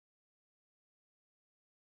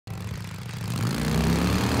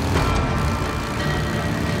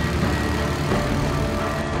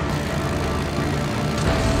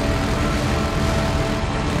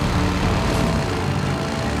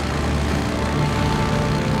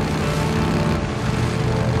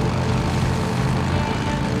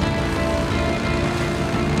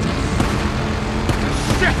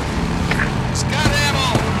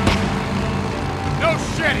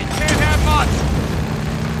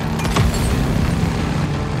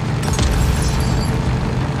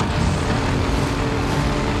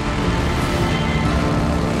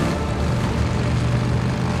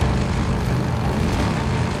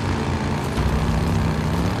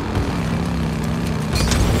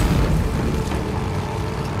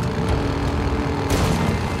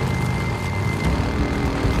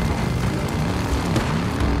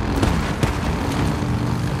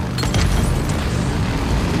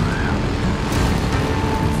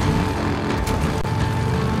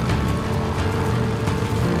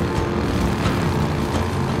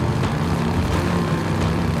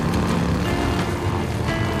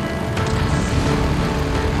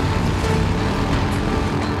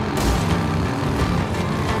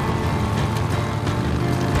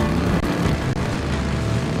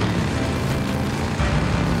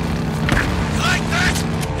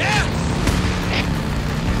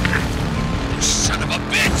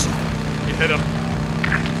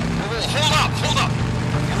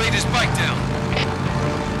laid his bike down.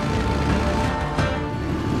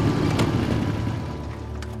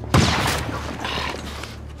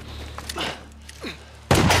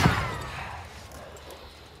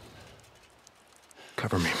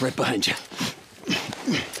 Cover me. Right behind you.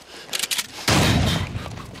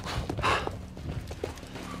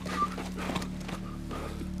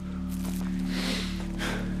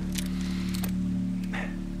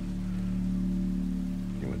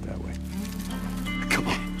 You went that way. Come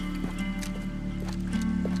on.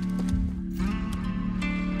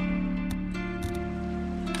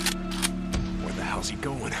 Where the hell's he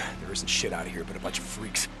going? There isn't shit out of here but a bunch of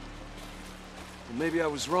freaks. Well, maybe I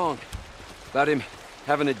was wrong about him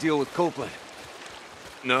having a deal with Copeland.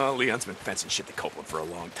 No, Leon's been fencing shit to Copeland for a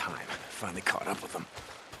long time. Finally caught up with him.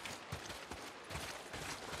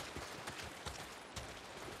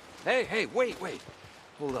 Hey, wait.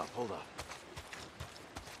 Hold up.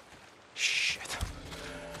 Shit.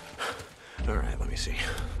 All right, let me see.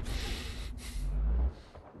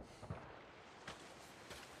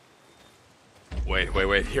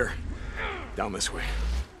 Wait, here. Down this way.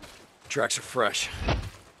 Tracks are fresh.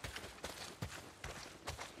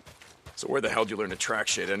 So where the hell did you learn to track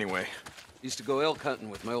shit anyway? Used to go elk hunting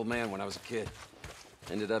with my old man when I was a kid.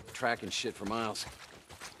 Ended up tracking shit for miles.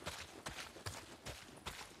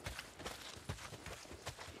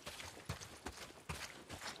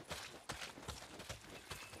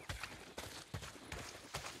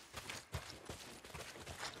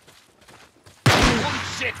 Holy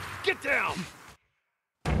shit! Get down!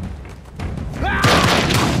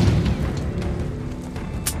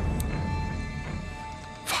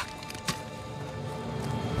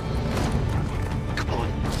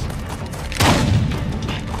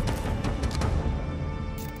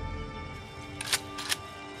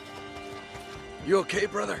 You okay,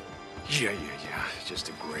 brother? Yeah. Just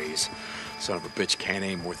a graze. Son of a bitch can't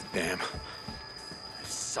aim worth a damn.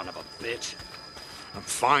 Son of a bitch. I'm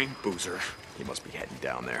fine, Boozer. He must be heading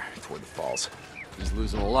down there, toward the falls. He's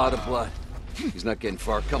losing a lot of blood. He's not getting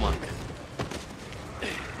far. Come on.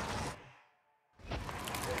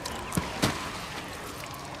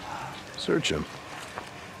 Search him.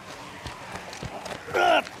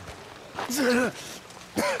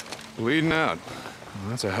 Bleeding out. Well,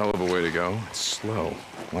 that's a hell of a way to go. It's slow.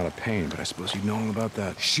 A lot of pain, but I suppose you know all about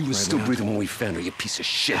that. She was still breathing when we found her, you piece of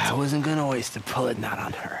shit. I wasn't gonna waste a bullet, not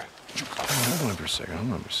on her. Hold on for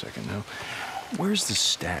a second now. Where's the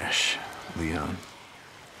stash, Leon?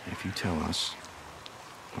 If you tell us,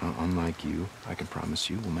 well, unlike you, I can promise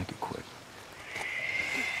you we'll make it quick.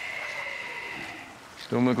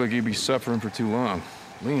 Don't look like you'd be suffering for too long.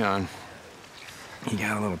 Leon, you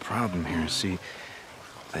got a little problem here. See,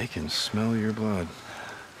 they can smell your blood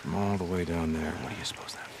from all the way down there. What do you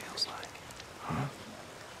suppose that feels like? Huh?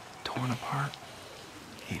 Torn apart?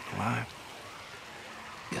 Eaten alive?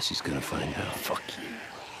 Guess he's gonna find out. Fuck you.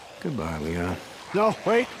 Goodbye, Leon. No,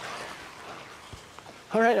 wait.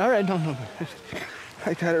 All right, no.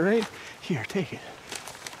 I got it right here, take it.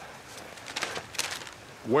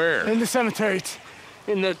 Where? In the cemetery. It's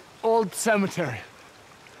in the old cemetery.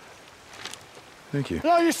 Thank you.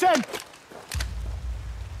 No, you said...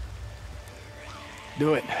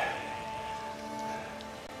 Do it.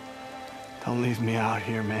 Don't leave me out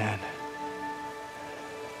here, man.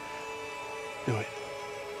 Do it.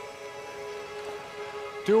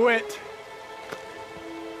 Do it!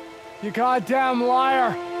 You goddamn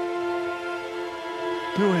liar!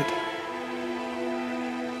 Do it.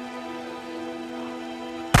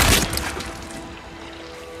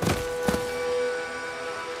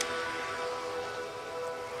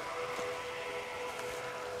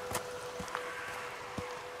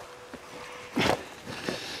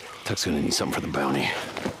 Tuck's gonna need something for the bounty.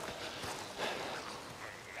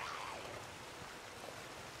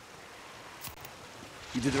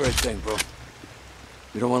 You did the right thing, bro.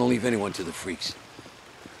 We don't want to leave anyone to the freaks.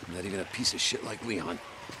 Not even a piece of shit like Leon.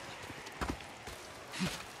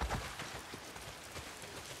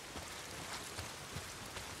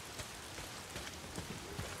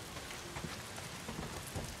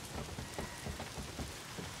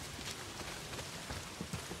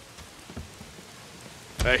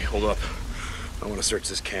 Hey, hold up. I want to search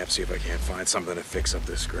this camp, see if I can't find something to fix up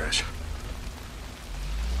this scratch.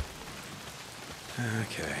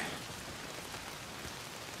 Okay.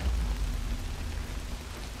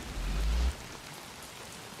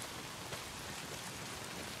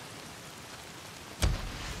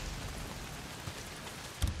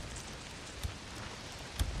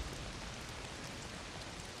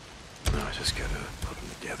 No, I just gotta put them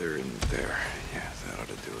together in there. Yeah, that ought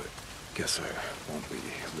to do it. Guess I won't be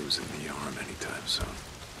losing the arm anytime soon.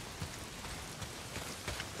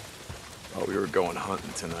 Oh, we were going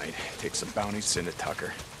hunting tonight. Take some bounties into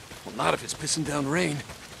Tucker. Well, not if it's pissing down rain.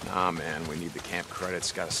 Nah, man, we need the camp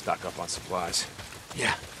credits. Gotta stock up on supplies.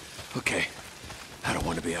 Yeah, okay. I don't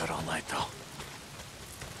want to be out all night, though.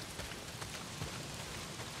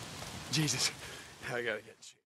 Jesus, I gotta get you.